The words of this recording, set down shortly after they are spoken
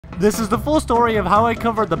This is the full story of how I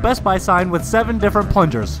covered the Best Buy sign with 7 different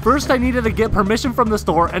plungers. First, I needed to get permission from the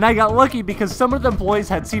store, and I got lucky because some of the employees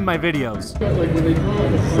had seen my videos.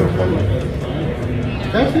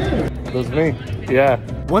 That's it. That's me. Yeah.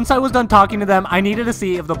 Once I was done talking to them, I needed to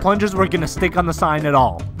see if the plungers were gonna stick on the sign at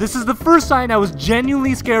all. This is the first sign I was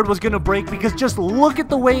genuinely scared was gonna break because just look at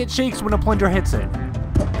the way it shakes when a plunger hits it.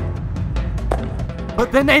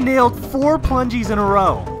 But then I nailed 4 plungies in a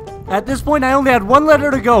row. At this point, I only had 1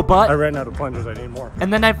 letter to go, but I ran out of plungers, I need more.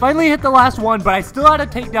 And then I finally hit the last one, but I still had to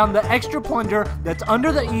take down the extra plunger that's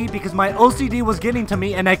under the E because my OCD was getting to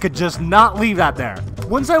me and I could just not leave that there.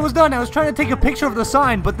 Once I was done, I was trying to take a picture of the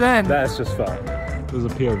sign, but then... That's just fun. It was a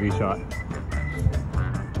POV shot.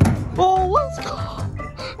 Oh, let's go.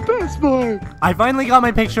 Best Buy. I finally got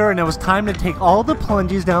my picture and it was time to take all the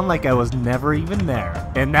plungies down like I was never even there.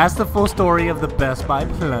 And that's the full story of the Best Buy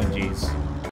plungies.